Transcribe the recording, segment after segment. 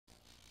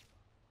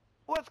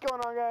What's going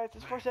on, guys?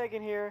 It's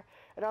Forsaken here,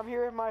 and I'm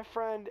here with my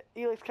friend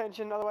Elix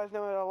Kenshin, otherwise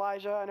known as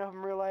Elijah. I know him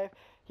in real life.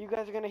 You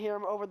guys are going to hear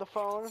him over the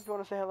phone if you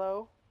want to say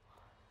hello,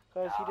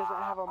 because he doesn't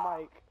have a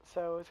mic,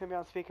 so it's going to be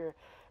on speaker.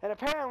 And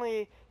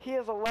apparently, he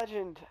is a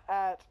legend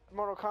at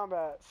Mortal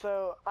Kombat,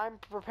 so I'm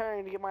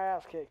preparing to get my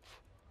ass kicked.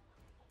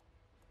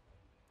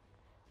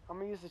 I'm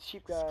going to use the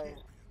cheap guy.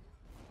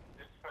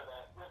 Just for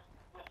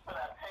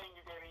that pain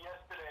you gave me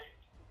yesterday.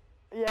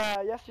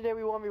 Yeah, yesterday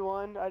we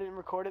 1v1. I didn't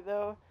record it,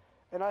 though.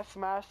 And I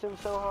smashed him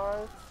so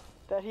hard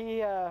that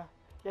he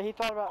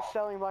thought about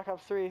selling Black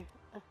Ops 3. You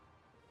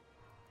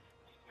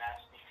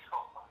smashed me so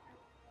hard.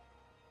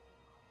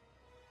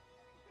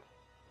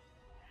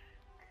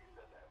 You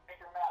said that. Pick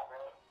your map, bro.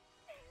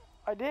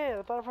 I did.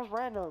 I thought it was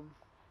random.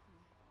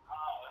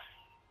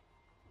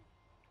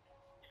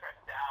 You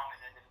pressed down and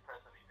then didn't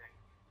press anything.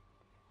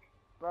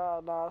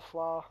 Nah, it's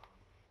flaw.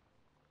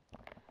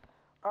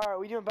 Alright,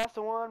 we doing best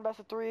of 1, best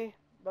of 3,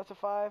 best of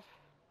 5?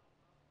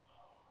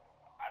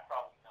 I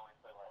probably can only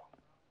play like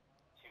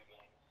 2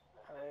 games.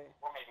 Alright.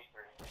 Or maybe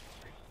 3.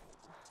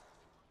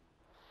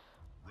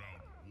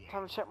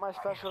 Time to check my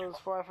specials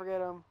before I forget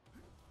them.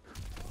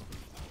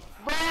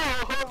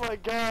 Oh my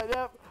god,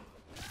 yep.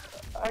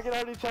 I can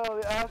already tell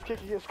the ass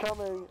kicking is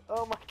coming.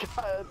 Oh my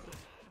god.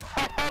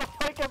 I had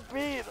like a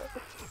beat.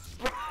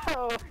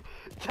 Bro.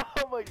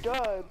 Oh my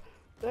god.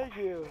 Thank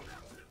you.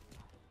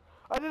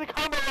 I did a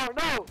combo bar.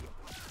 No.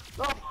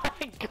 Oh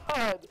my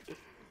god.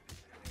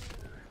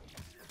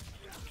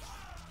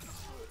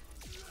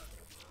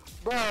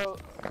 Bro.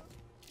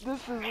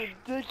 This is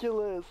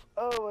ridiculous.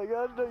 Oh my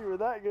god, I didn't know you were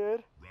that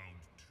good. Round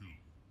 2,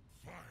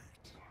 fight.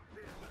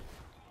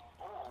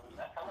 Ooh,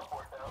 that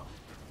teleport though.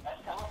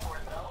 That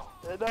teleport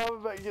though. And now I'm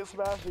about to get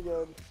smashed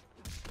again.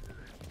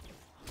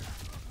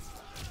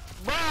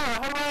 Bro,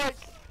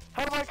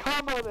 how do I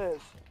combo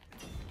this?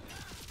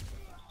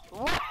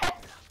 What?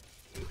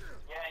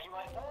 Yeah, you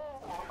went,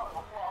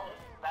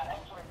 that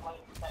X-ray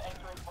plate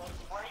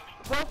break.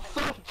 That's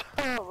so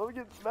dumb. I'm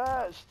getting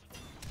smashed.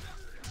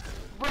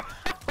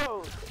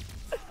 Bro.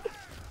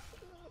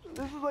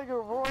 This is like a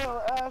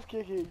royal ass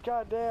kicking.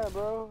 God damn,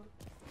 bro.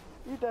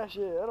 Eat that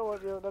shit. I don't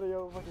want none of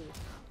your fucking.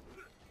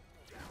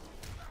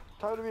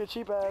 Time to be a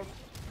cheap ass.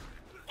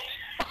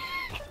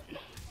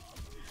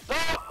 No!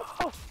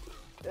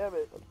 Damn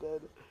it, I'm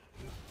dead.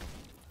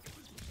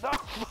 No,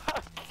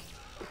 fuck!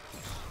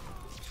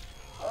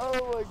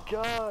 Oh my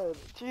god.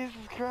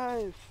 Jesus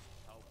Christ.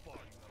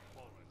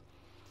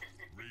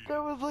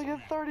 That was like a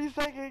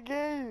 30-second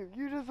game.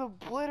 You just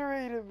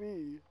obliterated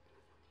me.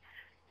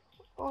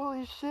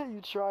 Holy shit,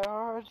 you try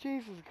hard.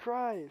 Jesus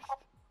Christ.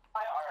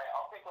 Alright,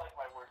 I'll pick like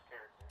my worst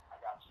character. I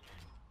got you.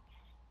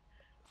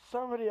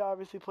 Somebody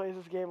obviously plays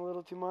this game a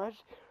little too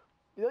much.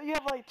 You know you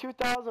have like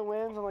 2,000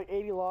 wins and like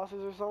 80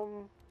 losses or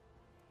something?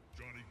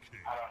 Johnny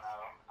Cage. I don't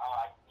know.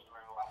 I can't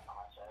remember last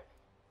time I checked.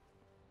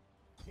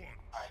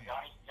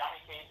 Alright, Johnny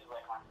Cage is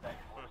like my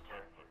second worst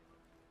character.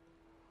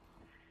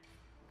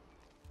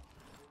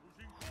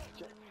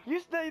 You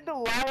said the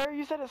liar.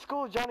 You said at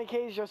school Johnny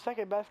Cage is your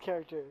second best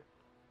character.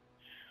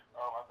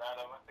 Oh my bad,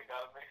 I must have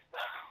got it mixed up.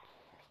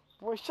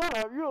 Boy, shut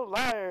up. You're a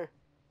liar.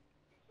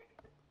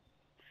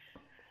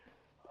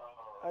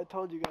 I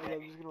told you guys I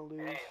was gonna lose. On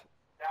the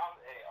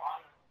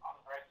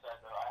right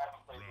side though, I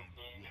haven't played this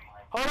game in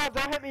like... Hold on,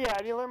 don't hit me yet.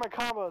 I need to learn my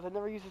combos. I've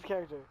never used this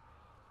character.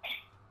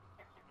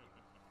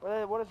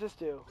 What does this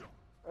do?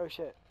 Oh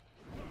shit.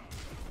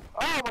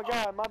 Oh my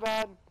god, my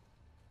bad.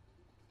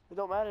 It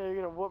don't matter, you're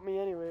gonna whoop me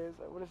anyways.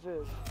 What is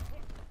this?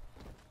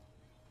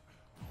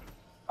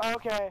 Oh,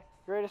 okay,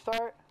 you ready to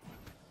start?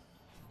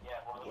 Yeah,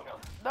 well, let's go.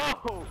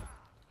 No!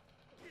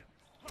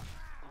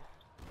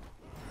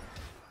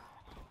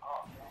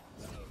 Oh,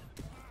 okay.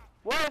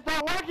 What? It's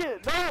not working!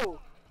 No!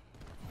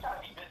 Trying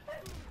to be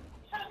distant?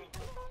 Trying to be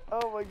distant?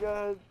 Oh my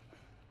god.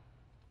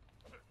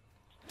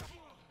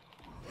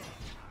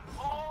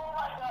 Oh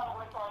my god,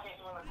 we're talking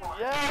to the corner.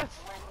 Yes!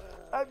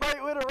 I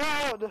might win a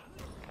round!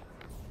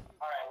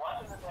 Alright,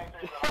 watch the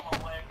detectors, I'm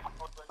gonna leg.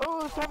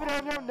 Oh, something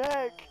on your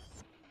neck!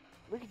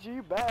 Look at you,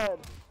 you bad.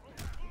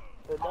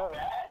 No.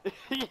 Bad?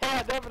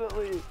 Yeah,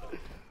 definitely.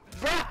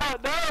 Bro,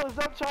 no,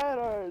 stop trying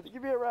hard.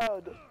 Give me a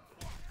round. What are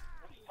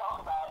you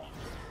talking about?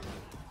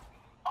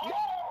 Oh!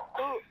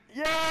 Oh,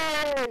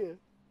 yay!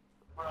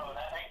 Bro,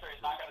 that X-ray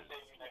is not gonna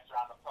save you next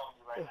round, I'm telling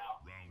you right now.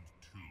 Round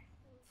 2,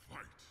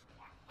 fight.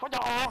 What the?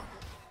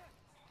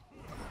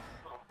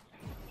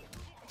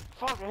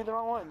 Fuck, I hit the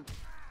wrong one.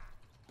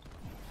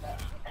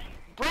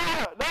 Bro,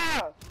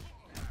 no!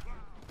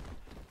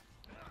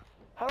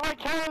 How do I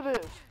counter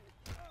this?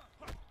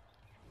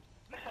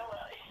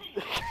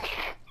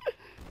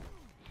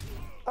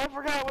 I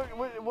forgot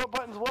what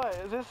button's what.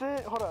 Is this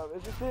it? Hold up,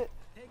 is this it?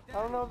 I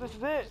don't know if this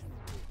is it.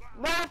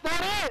 No, it's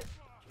not it!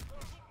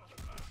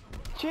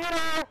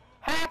 Cheater!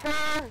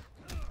 Hacker!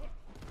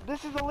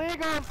 This is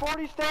illegal in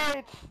 40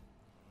 states!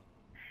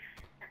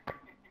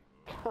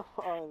 Come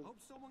on. Hope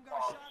someone got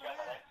a shot You got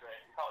that at X-ray.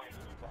 You're probably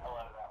gonna use the hell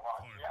out of that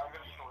watch. Yeah, I'm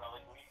gonna use it like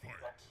at least 2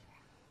 seconds.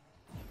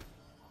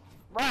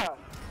 Bruh,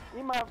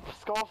 eat my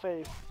skull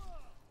face.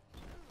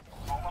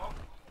 Almost.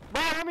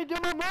 Bruh, let me do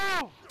my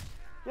move!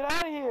 Get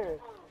out of here!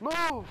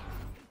 Move!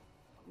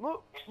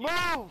 Move!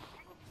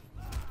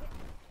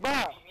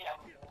 Bruh!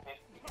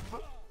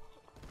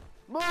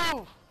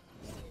 Move!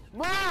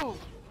 Move!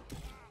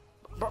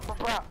 Bruh!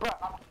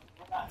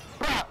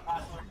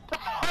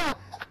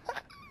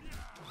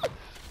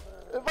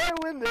 If I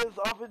win this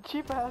off of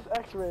cheap-ass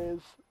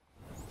X-rays...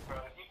 Bro,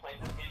 if you play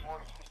this game more,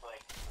 you could,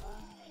 like,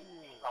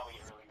 probably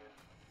get really good.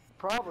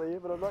 Probably,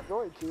 but I'm not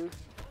going to.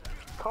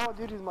 Call of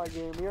Duty's my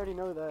game, we already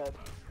know that.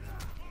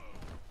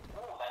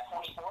 Ooh, that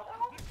 24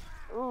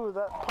 though? Ooh,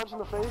 that punch in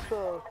the face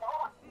though.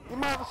 You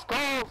might have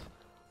skulls!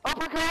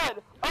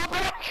 Uppercut!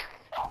 Uppercut!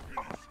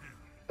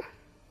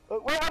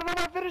 Wait, I don't know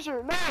my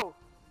finisher! No!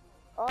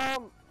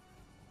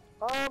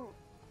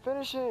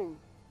 Finishing.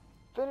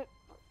 No!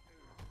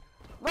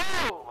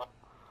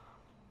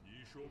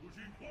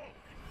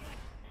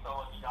 So,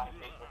 Johnny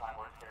Cage was my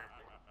worst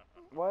character.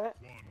 What?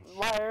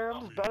 Liar,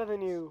 I'm just better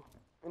than you.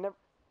 Oh,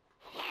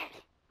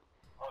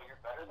 you're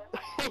better than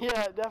me?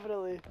 Yeah,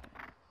 definitely.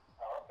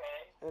 Oh,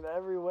 okay. In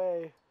every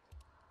way.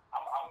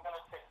 I'm gonna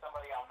pick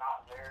somebody I'm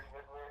not very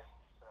good with,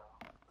 so.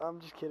 I'm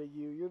just kidding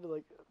you. You're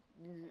like,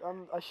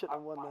 I shouldn't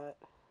have won that.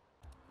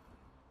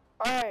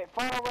 Alright,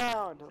 final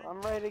round.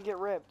 I'm ready to get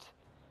ripped.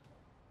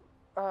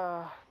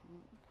 I'm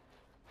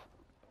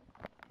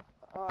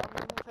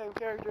using the same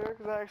character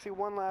because I actually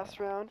won last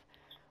round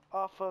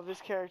off of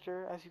this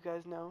character, as you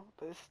guys know.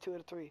 But this is 2 out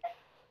of 3.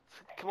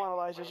 So, come on,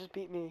 Elijah, just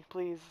beat me,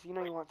 please. You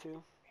know you want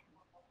to.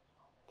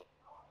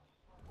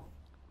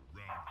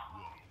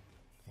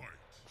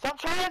 Stop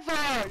trying so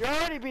hard! You're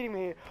already beating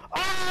me!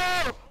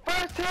 Oh!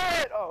 First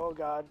hit! Oh,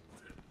 God.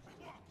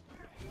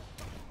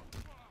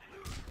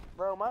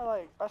 Bro,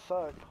 I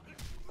suck.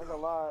 Like a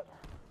lot.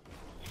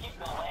 You keep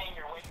delaying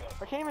your wake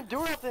up. I can't even do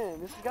nothing!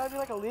 This has gotta be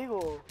like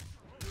illegal.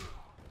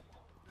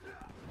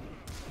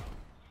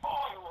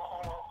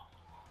 Oh,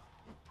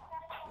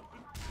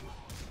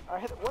 I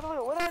hit, what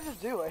did I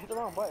just do? I hit the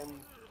wrong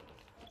button.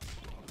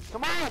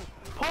 Come on!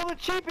 Pull the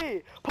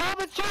cheapie! Pull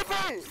the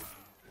cheapie!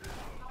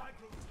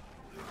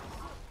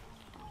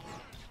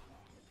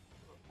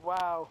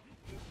 Wow.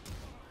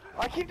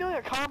 I keep doing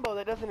a combo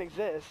that doesn't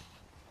exist.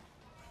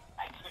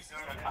 I keep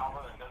doing a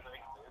combo that doesn't exist.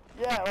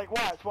 Yeah, like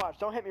watch.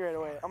 Don't hit me right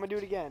away. I'm gonna do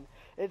it again.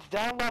 It's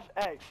down left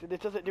X.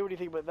 It doesn't do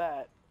anything but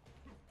that.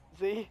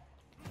 See?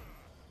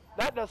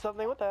 That does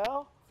something. What the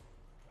hell?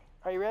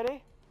 Are you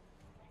ready?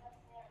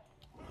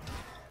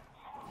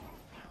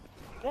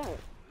 Damn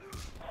it.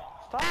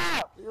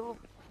 Stop!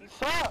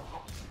 Stop!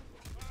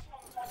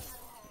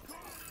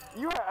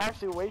 You are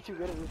actually way too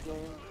good at this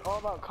game. It's all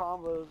about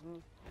combos.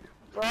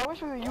 Bro, I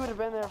wish you would have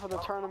been there for the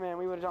tournament.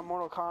 We would have done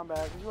Mortal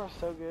Kombat, because you are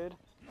so good.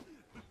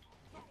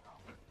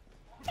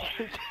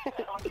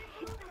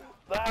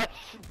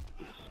 That's...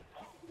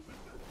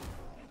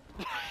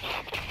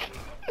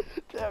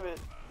 Damn it.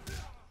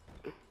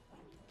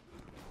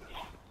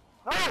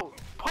 No!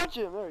 Punch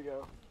him! There we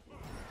go.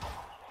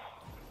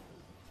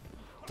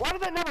 Why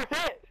did that never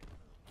hit?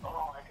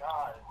 Oh my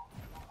god.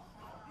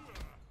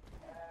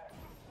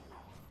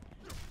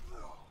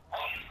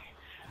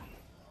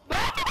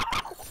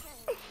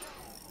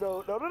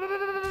 No.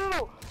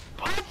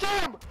 Punch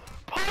him!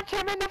 Punch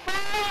him in the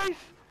face!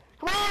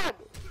 Come on!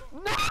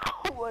 No!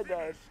 I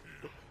died.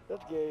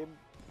 That's game.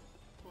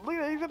 Look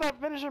at that, he's got that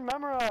finisher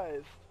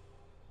memorized.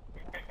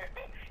 Yes,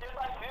 I do.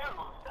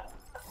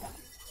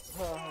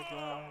 Oh my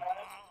god.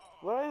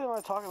 What am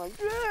I talking like?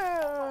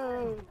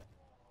 Yeah!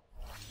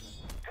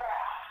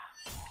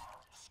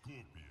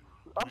 Scorpion.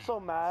 I'm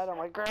so mad. I'm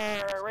like,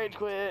 grrr, rage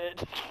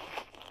quit.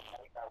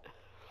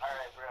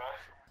 Alright, bro.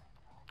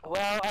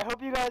 Well, I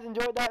hope you guys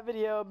enjoyed that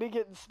video. Be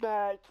getting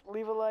smacked.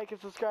 Leave a like and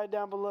subscribe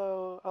down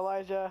below.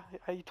 Elijah,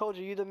 I told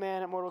you, you're the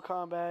man at Mortal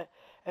Kombat.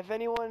 If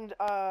any of you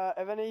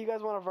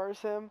guys want to verse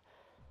him,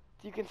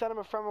 you can send him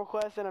a friend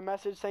request and a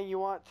message saying you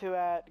want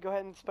to go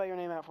ahead and spell your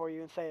name out for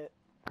you and say it.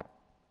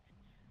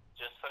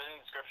 Just put it in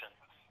the description.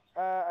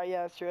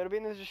 Yeah, that's true. It'll be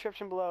in the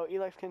description below.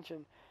 Elex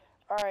Kenshin.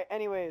 Alright,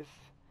 anyways.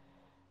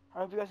 I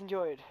hope you guys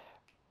enjoyed.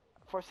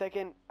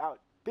 Forsaken, out.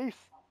 Peace.